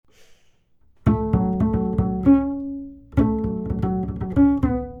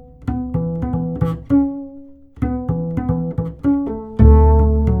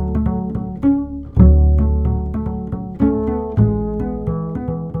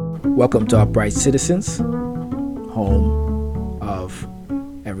Welcome to Upright Citizens, home of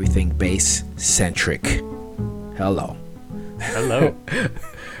everything bass centric. Hello. Hello.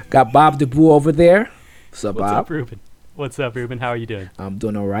 Got Bob DeBoo over there. What's up, What's Bob? up, Ruben? What's up, Ruben? How are you doing? I'm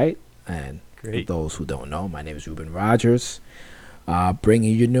doing all right. And Great. for those who don't know, my name is Ruben Rogers.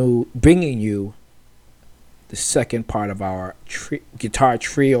 Bringing you the second part of our Guitar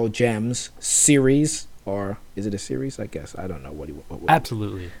Trio Gems series. Or is it a series? I guess. I don't know what.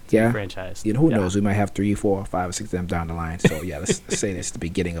 Absolutely. It's a franchise. You know, who knows? We might have 3, 4, 5, or 6 of them down the line. So, yeah, let's say this is the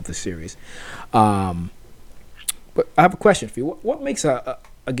beginning of the series. But I have a question for you. What makes a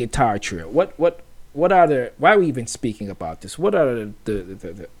guitar trio? What are the... Why are we even speaking about this? What are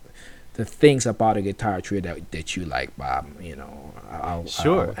the things about a guitar trio that you like, Bob? You know, I'll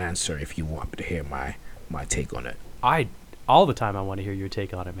answer if you want me to hear my take on it. All the time I want to hear your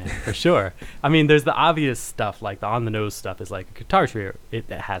take on it, man, for sure. I mean, there's the obvious stuff, like the on-the-nose stuff is like a guitar trio. It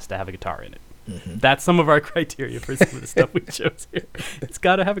has to have a guitar in it. Mm-hmm. That's some of our criteria for some of the stuff we chose here. It's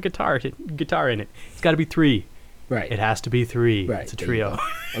got to have a guitar in it. It's got to be 3. Right. It has to be 3. Right. It's a trio.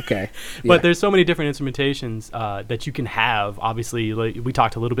 Okay. But there's so many different instrumentations that you can have. Obviously, like we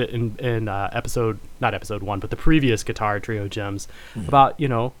talked a little bit in not episode 1, but the previous Guitar Trio Gems about,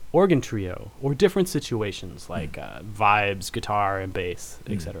 organ trio or different situations like vibes, guitar, and bass,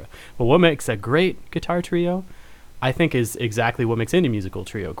 etc. But what makes a great guitar trio, I think, is exactly what makes any musical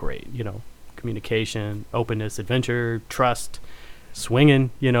trio great. Communication, openness, adventure, trust,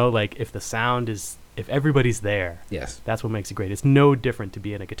 swinging. Like if everybody's there, yes, that's what makes it great. It's no different to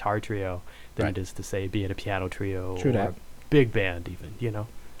be in a guitar trio than it is to, say, be in a piano trio or big band even,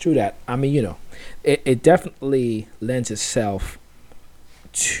 True that. I mean, it definitely lends itself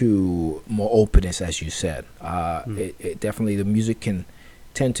to more openness, as you said. It definitely, the music can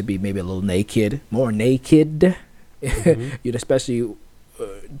tend to be maybe a little more naked, especially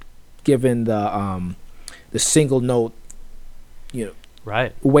given the single note,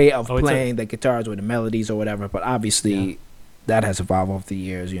 way of playing the guitars or the melodies or whatever. But obviously that has evolved over the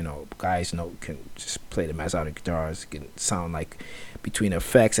years. Guys can just play the mess out of guitars, can sound like, between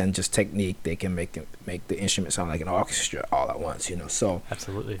effects and just technique, they can make the instrument sound like an orchestra all at once. So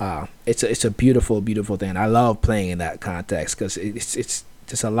absolutely, it's a beautiful thing. I love playing in that context because it's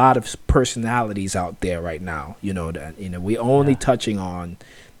there's a lot of personalities out there right now. We only touching on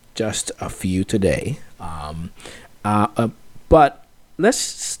just a few today, but let's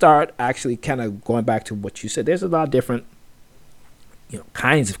start actually kind of going back to what you said. There's a lot of different,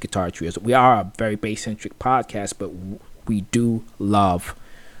 kinds of guitar trios. We are a very bass-centric podcast, but we do love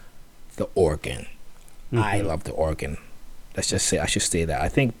the organ. I love the organ. I should say that. I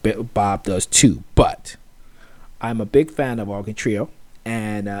think Bob does too, but I'm a big fan of organ trio.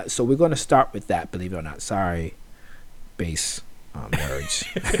 And so we're going to start with that, believe it or not. Sorry, bass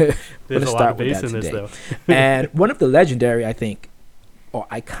nerds. There's a lot of bass in this, though. And one of the legendary, I think, or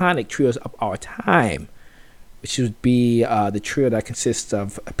iconic trios of our time, which would be the trio that consists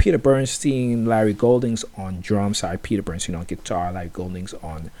of Peter Bernstein, Larry Goldings on drums, Peter Bernstein on guitar, Larry Goldings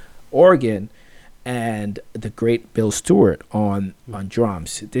on organ, and the great Bill Stewart on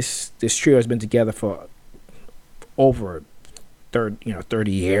drums. This trio has been together for over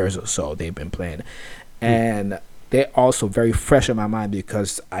 30 years or so. They've been playing, and they're also very fresh in my mind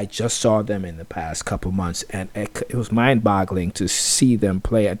because I just saw them in the past couple months, and it was mind-boggling to see them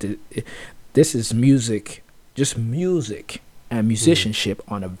play. This is music, just music and musicianship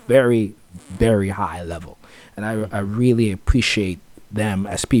on a very, very high level. And I really appreciate them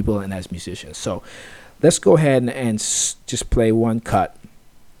as people and as musicians. So let's go ahead and just play one cut,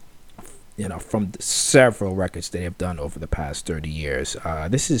 from the several records they have done over the past 30 years.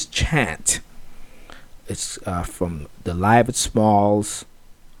 This is Chant. It's from the Live at Smalls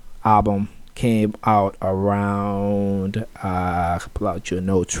album. Came out around, pull out your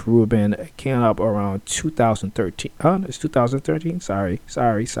notes, Ruben. It came out around 2013. Oh, it's 2013? Sorry.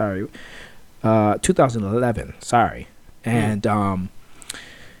 2011. Sorry. And,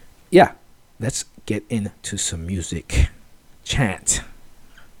 let's get into some music. Chant.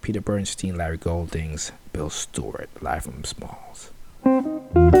 Peter Bernstein, Larry Goldings, Bill Stewart, live from Smalls.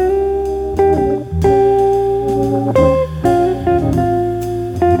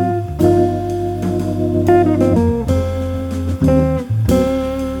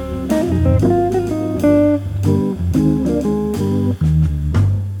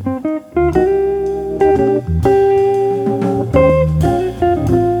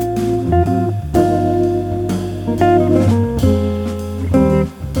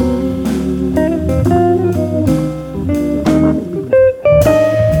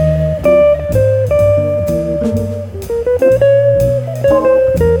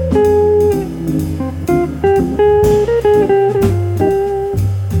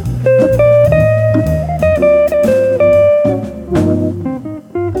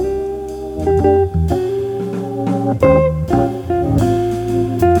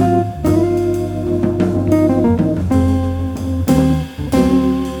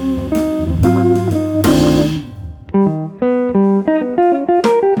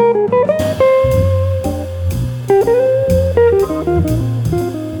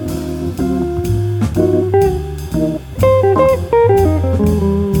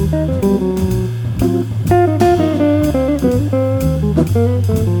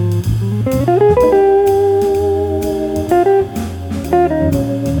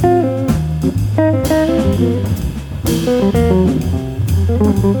 Right.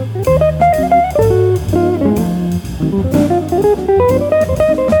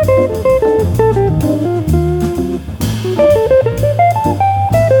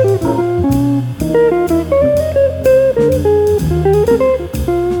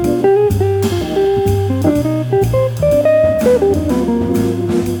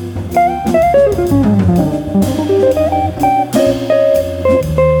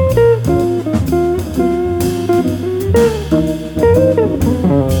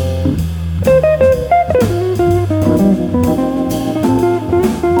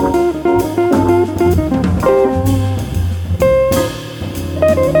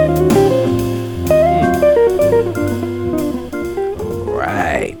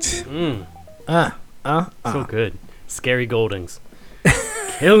 So good. Scary Goldings.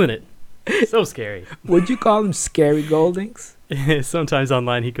 Killing it. So scary. Would you call him Scary Goldings? Sometimes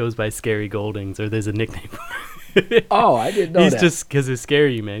online he goes by Scary Goldings, or there's a nickname. Oh, I didn't know He's that. just because it's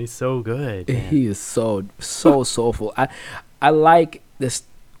scary, man. He's so good. Man. He is so soulful. I like this.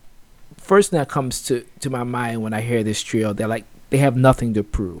 First thing that comes to my mind when I hear this trio, they have nothing to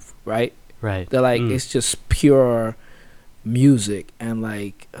prove, right? Right. They're like it's just pure music and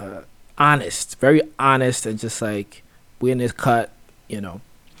like honest, very honest, and just like we're in this cut, you know.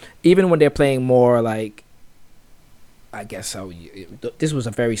 Even when they're playing more like, I guess this was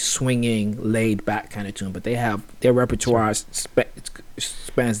a very swinging, laid back kind of tune, but they have their repertoire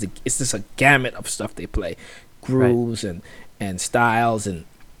spans it's just a gamut of stuff they play, grooves and styles, and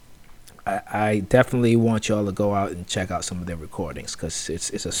I definitely want y'all to go out and check out some of their recordings because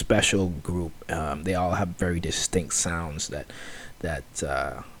it's a special group. They all have very distinct sounds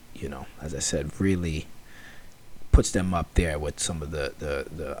that you know, as I said, really puts them up there with some of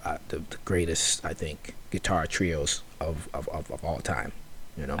the greatest, I think, guitar trios of all time.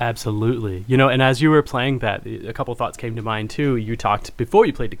 You know, absolutely. You know, and as you were playing that, a couple thoughts came to mind too. You talked before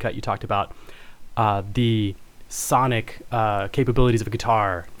you played the cut. You talked about the sonic capabilities of a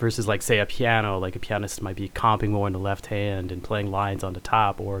guitar versus, like, say, a piano. Like a pianist might be comping more in the left hand and playing lines on the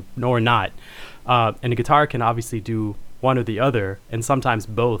top, or not. And a guitar can obviously do one or the other, and sometimes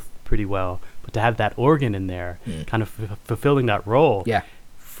both pretty well. But to have that organ in there, kind of fulfilling that role,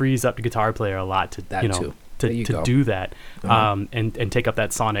 frees up the guitar player a lot to to do that, and take up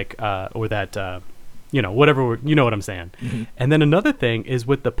that sonic or that whatever, you know what I'm saying. And then another thing is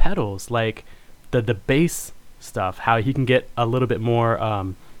with the pedals, like the bass stuff, how he can get a little bit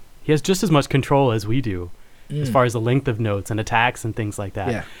more. He has just as much control as we do, as far as the length of notes and attacks and things like that.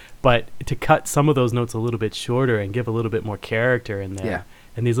 Yeah. But to cut some of those notes a little bit shorter and give a little bit more character in there. Yeah.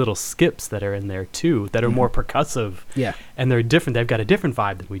 And these little skips that are in there too, that are more percussive. Yeah. And they're different. They've got a different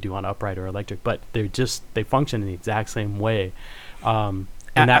vibe than we do on upright or electric, but they function in the exact same way. And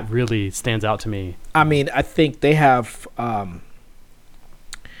that really stands out to me. I mean, I think they have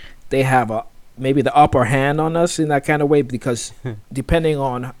maybe the upper hand on us in that kind of way, because depending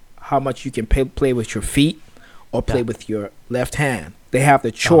on how much you can play with your feet or play with your left hand, they have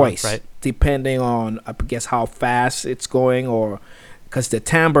the choice, right. Depending on, I guess, how fast it's going, or because the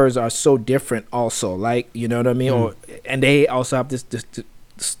timbres are so different also, like, you know what I mean? And they also have this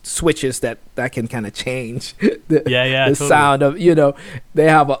switches that can kind of change the totally. sound of, you know, they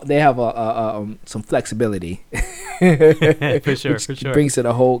have some flexibility. for sure. Brings it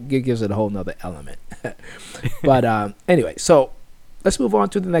gives it a whole nother element. But anyway, so let's move on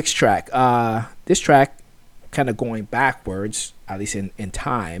to the next track. This track, kind of going backwards, at least in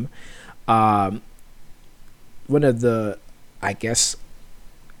time. One of the, I guess,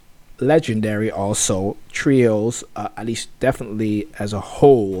 legendary also trios, at least definitely as a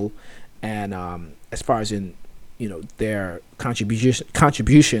whole, and as far as in, you know, their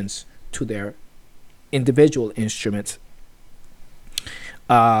contributions to their individual instruments.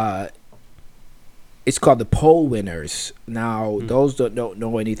 It's called the Pole Winners. Now, those that don't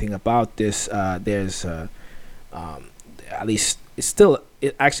know anything about this, there's at least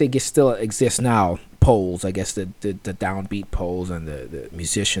it actually still exists now. Polls, I guess, the downbeat polls and the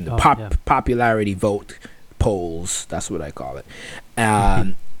musician, popularity vote polls. That's what I call it.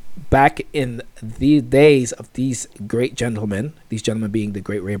 Back in the days of these gentlemen being the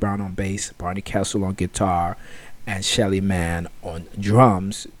great Ray Brown on bass, Barney Kessel on guitar, and Shelly Manne on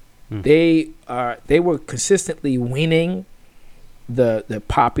drums, they were consistently winning the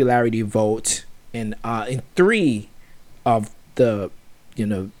popularity vote in three of the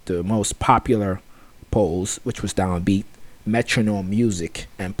most popular polls, which was Downbeat, Metronome Music,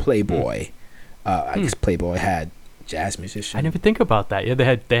 and Playboy. I guess Playboy had jazz musician. I never think about that. Yeah,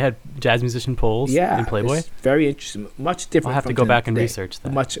 they had jazz musician polls in Playboy. It's very interesting. Much different. I'll have to go back and research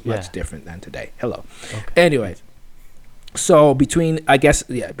that. Much different than today. Hello. Okay. Anyway, So between, I guess,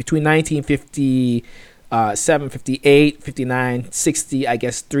 yeah, between 1950 58, 59, 60, I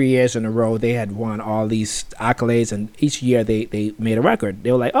guess 3 years in a row, they had won all these accolades, and each year they made a record.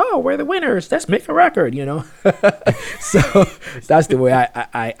 They were like, "Oh, we're the winners. Let's make a record," you know. So that's the way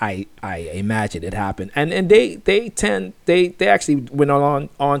I imagine it happened. And they actually went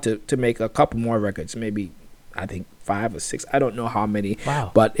on to make a couple more records, maybe I think 5 or 6. I don't know how many.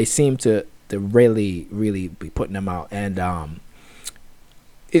 Wow. But they seem to really be putting them out, and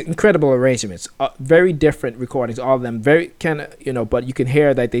incredible arrangements, very different recordings, all of them very kind of, you know, but you can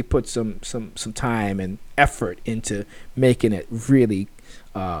hear that they put some time and effort into making it really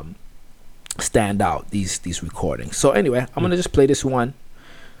stand out, these recordings. So anyway, I'm gonna just play this one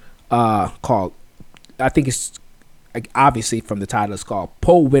called, I think it's, like, obviously from the title, it's called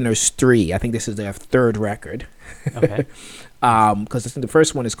Poll Winners 3. I think this is their third record. Okay. Because I think the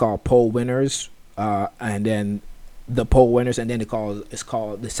first one is called Poll Winners, and then the Poll Winners, and then it's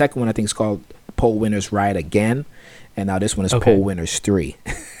called the second one, I think, is called Poll Winners Ride Again, and now this one is Poll Winners 3.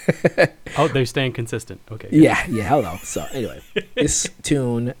 Oh, they're staying consistent. Okay. Yeah, hello. So anyway, this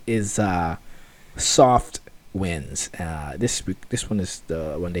tune is Soft Winds. This one is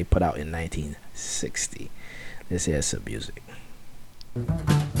the one they put out in 1960. Let's hear some music.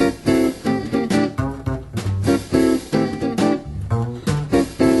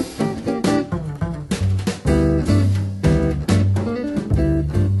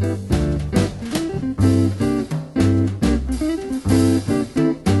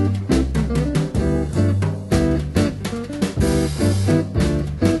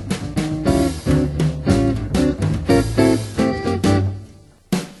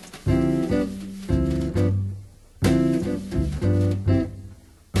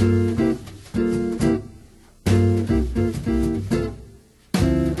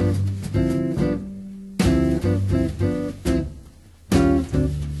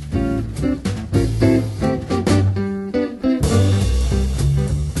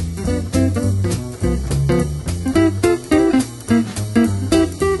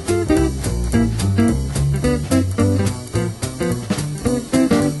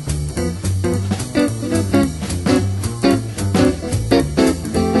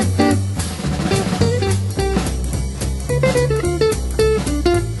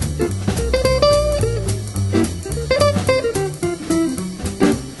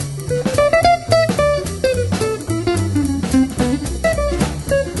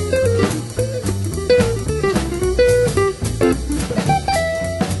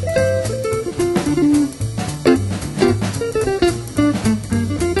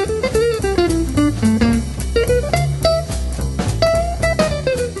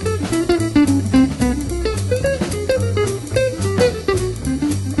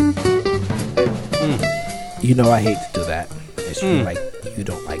 You know I hate to do that. It's like you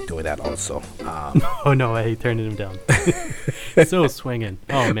don't like doing that also. Oh no, I hate turning him down. Still swinging.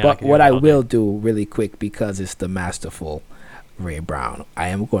 Oh man. But what I will do really quick, because it's the masterful Ray Brown, I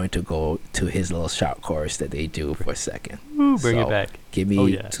am going to go to his little shout chorus that they do for a second. Ooh, bring it back. Give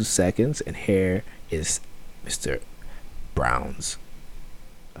me 2 seconds, and here is Mr. Brown's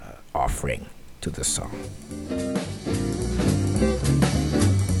offering to the song.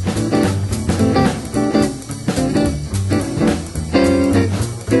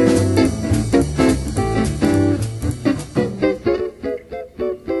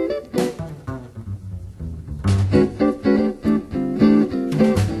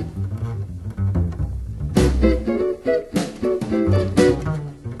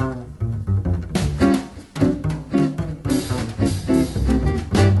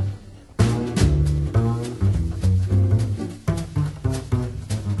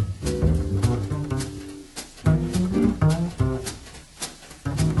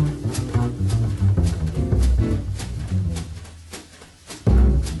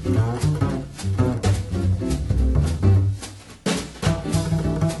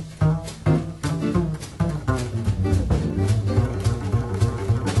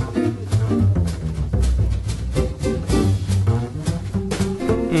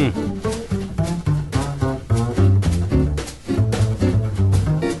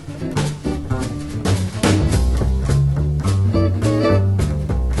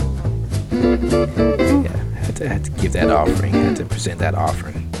 I had to give that offering. I had to present that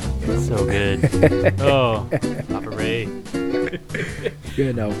offering. It's so good. Oh, Papa Ray.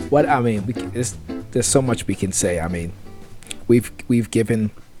 You know what I mean? There's so much we can say. I mean, we've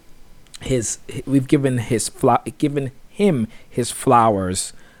given him his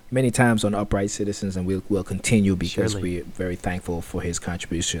flowers many times on Upright Citizens, and we'll continue, because we're very thankful for his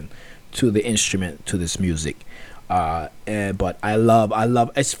contribution to the instrument, to this music. But I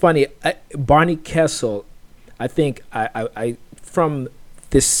love. It's funny. Barney Kessel. I think I from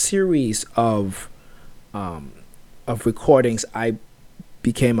this series of recordings, I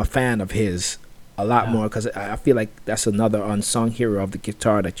became a fan of his a lot more, because I feel like that's another unsung hero of the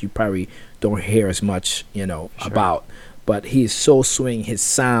guitar that you probably don't hear as much, about. But he's so swing. His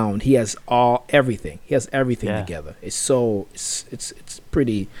sound. He has everything. He has everything together. It's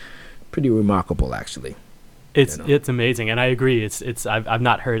pretty remarkable, actually. It's amazing, and I agree. I've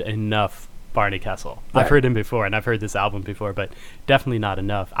not heard enough Barney Kessel. Right. I've heard him before, and I've heard this album before, but definitely not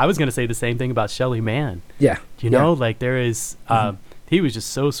enough. I was going to say the same thing about Shelly Manne. Yeah. Like there is, he was just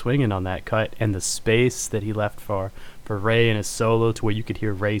so swinging on that cut, and the space that he left for Ray and his solo, to where you could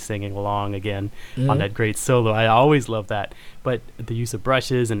hear Ray singing along again on that great solo. I always love that. But the use of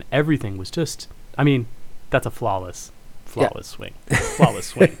brushes and everything was just, that's a flawless swing. Flawless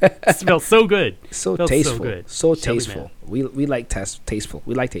swing. It smells so good. So tasteful. So tasteful. We like tasteful.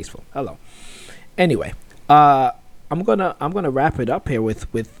 We like tasteful. Hello. Anyway, I'm gonna wrap it up here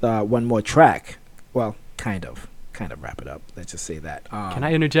with one more track. Well, kind of wrap it up. Let's just say that. Can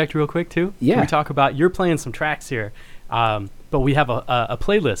I interject real quick too? Yeah. Can we talk about, you're playing some tracks here, but we have a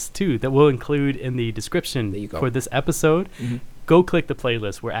playlist too that we'll include in the description for this episode. Mm-hmm. Go click the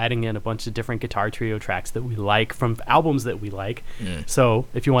playlist. We're adding in a bunch of different Guitar Trio tracks that we like from albums that we like. So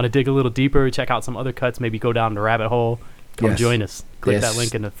if you want to dig a little deeper, check out some other cuts, maybe go down the rabbit hole, come join us. Click that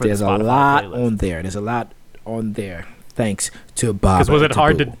link in the Spotify playlist. There's a lot on there. There's a lot on there. Thanks to Bob. Because was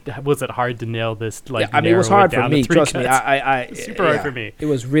it hard to nail this? It was hard for me. Trust me. Super hard for me. It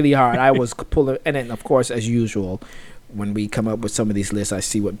was really hard. I was pulling, and then of course, as usual, when we come up with some of these lists, I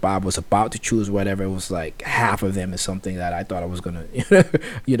see what Bob was about to choose. Whatever, it was like half of them is something that I thought I was gonna,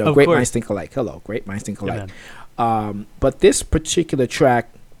 great minds think alike. Hello, great minds think alike. But this particular track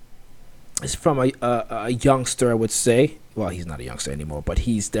is from a youngster, I would say. Well, he's not a youngster anymore, but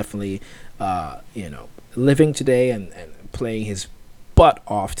he's definitely, living today and playing his butt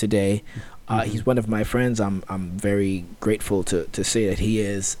off today. He's one of my friends. I'm very grateful to say that he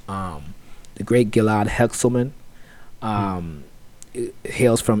is the great Gilad Hexelman.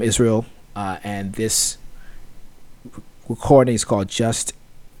 Hails from Israel, and this recording is called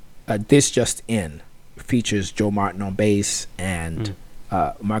This Just In. Features Joe Martin on bass and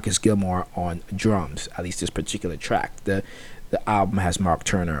Marcus Gilmore on drums. At least this particular track. The album has Mark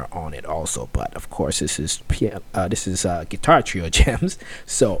Turner on it also, but of course this is Guitar Trio Gems.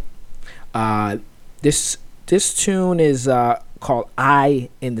 So this tune is called "Eye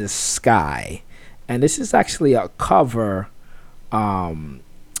in the Sky." And this is actually a cover of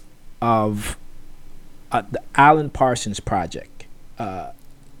the Alan Parsons Project.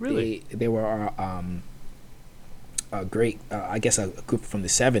 Really? They were a great, I guess, a group from the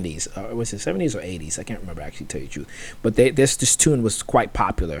 70s. Was it 70s or 80s? I can't remember, actually, to tell you the truth. But this tune was quite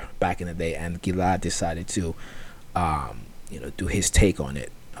popular back in the day, and Gilad decided to, do his take on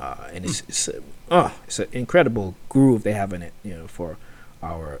it. And it's an incredible groove they have in it, for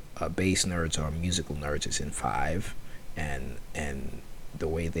our bass nerds or musical nerds. Is in 5, and the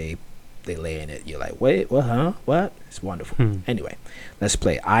way they lay in it, you're like, wait, what? It's wonderful. Anyway, let's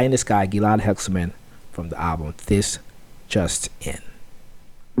play "Eye in the Sky," Gilad Hexelman, from the album This Just In.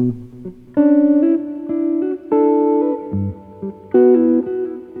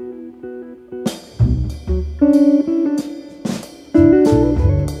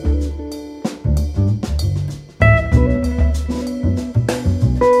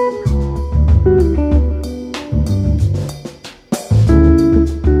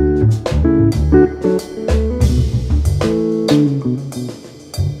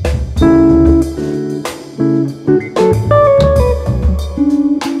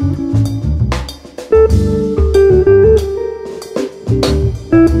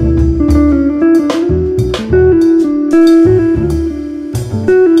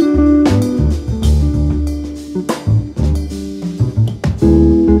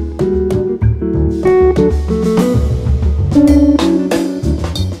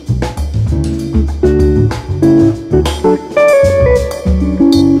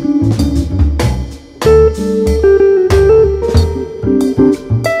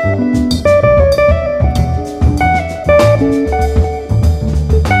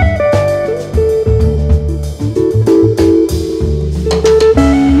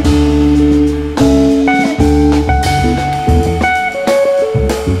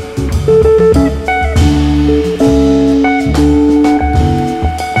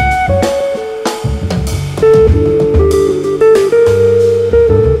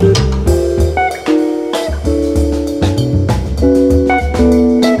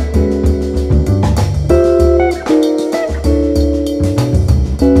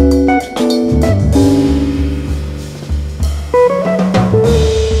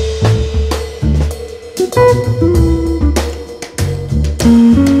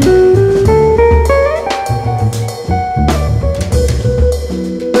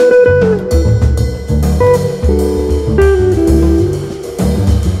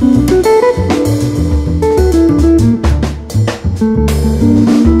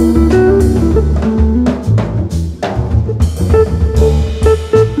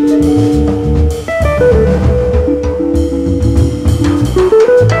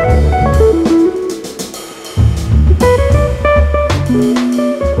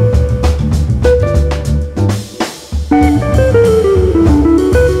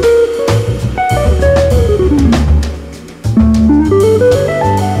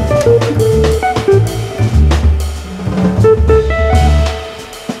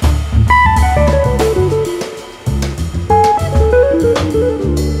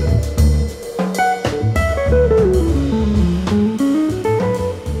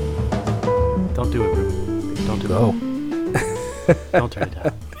 Don't do it, Ruben. Don't do Go. it. Don't turn it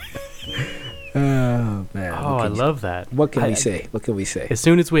down. Oh man. Oh, I love that. What can we say? What can we say? As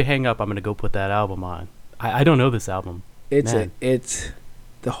soon as we hang up, I'm gonna go put that album on. I don't know this album. Man. It's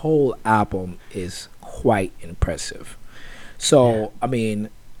the whole album is quite impressive. So I mean,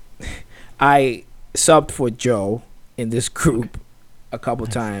 I subbed for Joe in this group a couple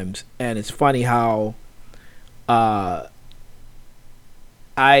times, and it's funny how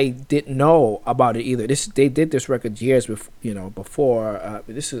I didn't know about it either. They did this record years before.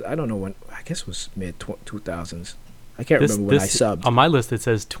 This is, I don't know when. I guess it was mid 2000s. I can't remember when I subbed. On my list, it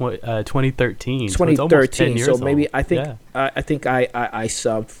says 2013. 2013. So, it's almost 10 years so maybe old. I think I think I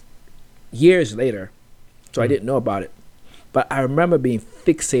subbed years later, so I didn't know about it. But I remember being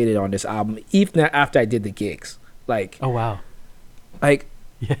fixated on this album even after I did the gigs. Like, oh wow, like,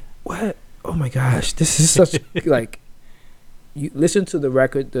 yeah, what? Oh my gosh, this is such like. You listen to the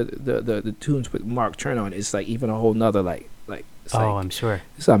record, the tunes with Mark Turner on. It's like even a whole nother like. It's like, I'm sure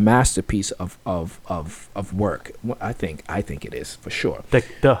it's a masterpiece of work. I think it is for sure.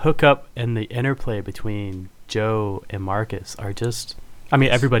 The hookup and the interplay between Joe and Marcus are just. I mean,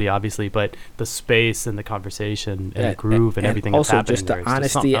 everybody obviously, but the space and the conversation and the groove and everything that's also happening just the there is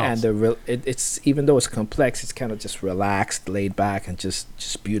honesty just and the real. It's even though it's complex, it's kind of just relaxed, laid back, and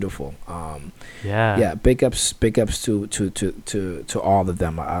just beautiful. Yeah. Big ups to all of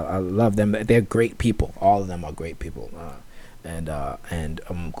them. I love them. They're great people. All of them are great people. And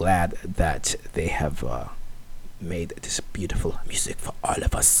I'm glad that they have made this beautiful music for all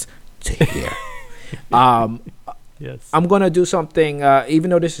of us to hear. Yes. I'm gonna do something.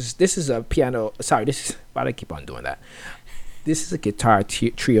 Even though this is a piano. Sorry, why do I keep on doing that? This is a guitar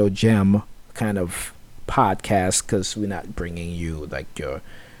trio gem kind of podcast because we're not bringing you like your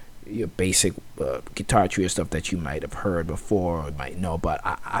basic guitar trio stuff that you might have heard before or might know. But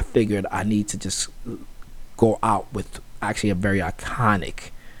I figured I need to just go out with actually a very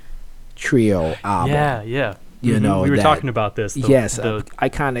iconic trio album. Yeah. You know, we were that, talking about this.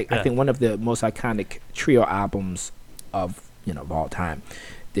 Iconic. Yeah. I think one of the most iconic trio albums of all time.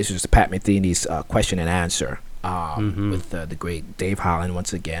 This is Pat Metheny's Question and Answer with the great Dave Holland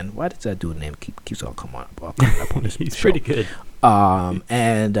once again. Why does that dude name keeps on coming up on this He's show? pretty good.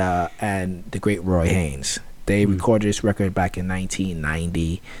 And the great Roy Haynes. They recorded this record back in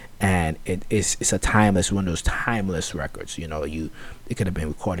 1990. And it's a timeless, one of those timeless records. It could have been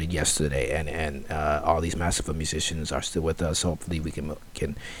recorded yesterday, and all these massive musicians are still with us. Hopefully, we can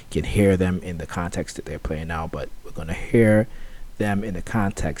hear them in the context that they're playing now. But we're gonna hear them in the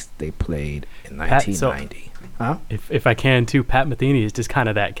context they played in 1990. If I can too, Pat Metheny is just kind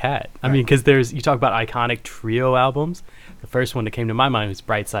of that cat. I mean, because you talk about iconic trio albums. The first one that came to my mind was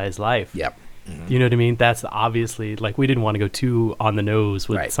Bright Size Life. Yep. You know what I mean? That's obviously, like, we didn't want to go too on the nose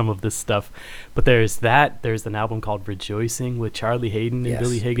with some of this stuff. But there's an album called Rejoicing with Charlie Hayden and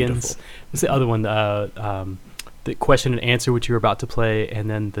Billy Higgins. Beautiful. What's the other one? The Question and Answer, which you were about to play, and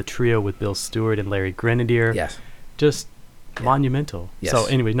then the trio with Bill Stewart and Larry Grenadier. Yes. Just monumental. Yes. So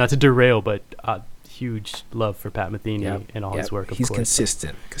anyway, not to derail, but huge love for Pat Metheny and all his work, of He's course.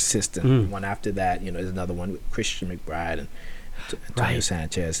 consistent. One after that, there's another one with Christian McBride and Antonio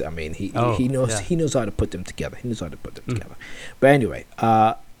Sanchez. I mean, he knows how to put them together. But anyway,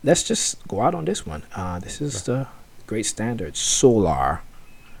 let's just go out on this one. This is the great standard Solar.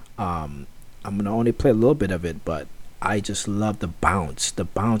 I'm gonna only play a little bit of it, but I just love the bounce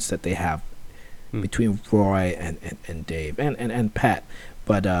that they have between Roy and Dave and Pat.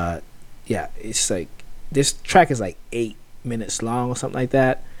 But it's like this track is like 8 minutes long or something like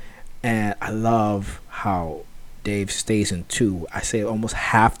that, and I love how Dave stays in 2. I say almost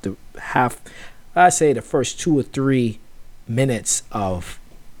half. I say the first 2 or 3 minutes of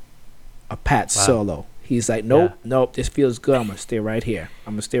a Pat solo. He's like, nope, nope, this feels good. I'm gonna stay right here.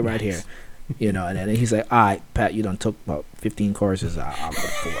 I'm gonna stay right here. You know, and then he's like, all right, Pat, you done took about 15 courses. I'll go to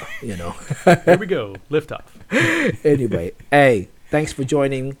 4. You know. Here we go. Lift off. Anyway, hey, thanks for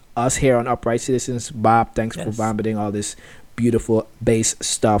joining us here on Upright Citizens. Bob, thanks for vomiting all this beautiful bass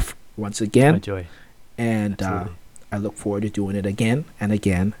stuff once again. My joy. And I look forward to doing it again and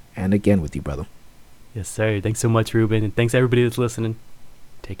again and again with you, brother. Yes, sir. Thanks so much, Ruben. And thanks everybody that's listening.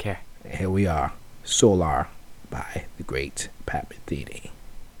 Take care. Here we are. Solar by the great Pat Metheny.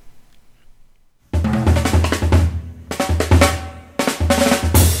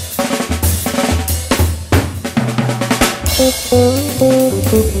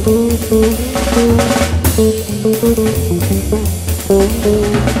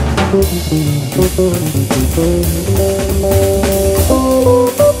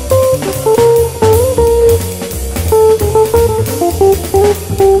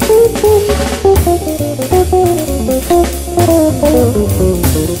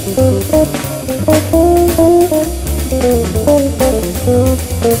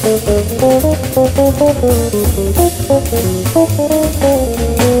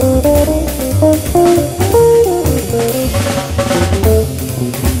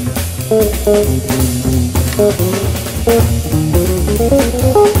 Thank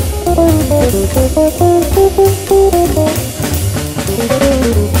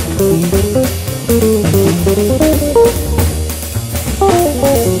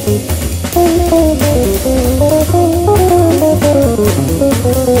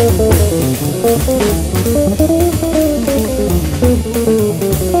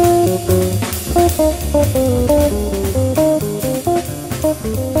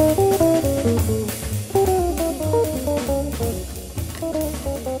you.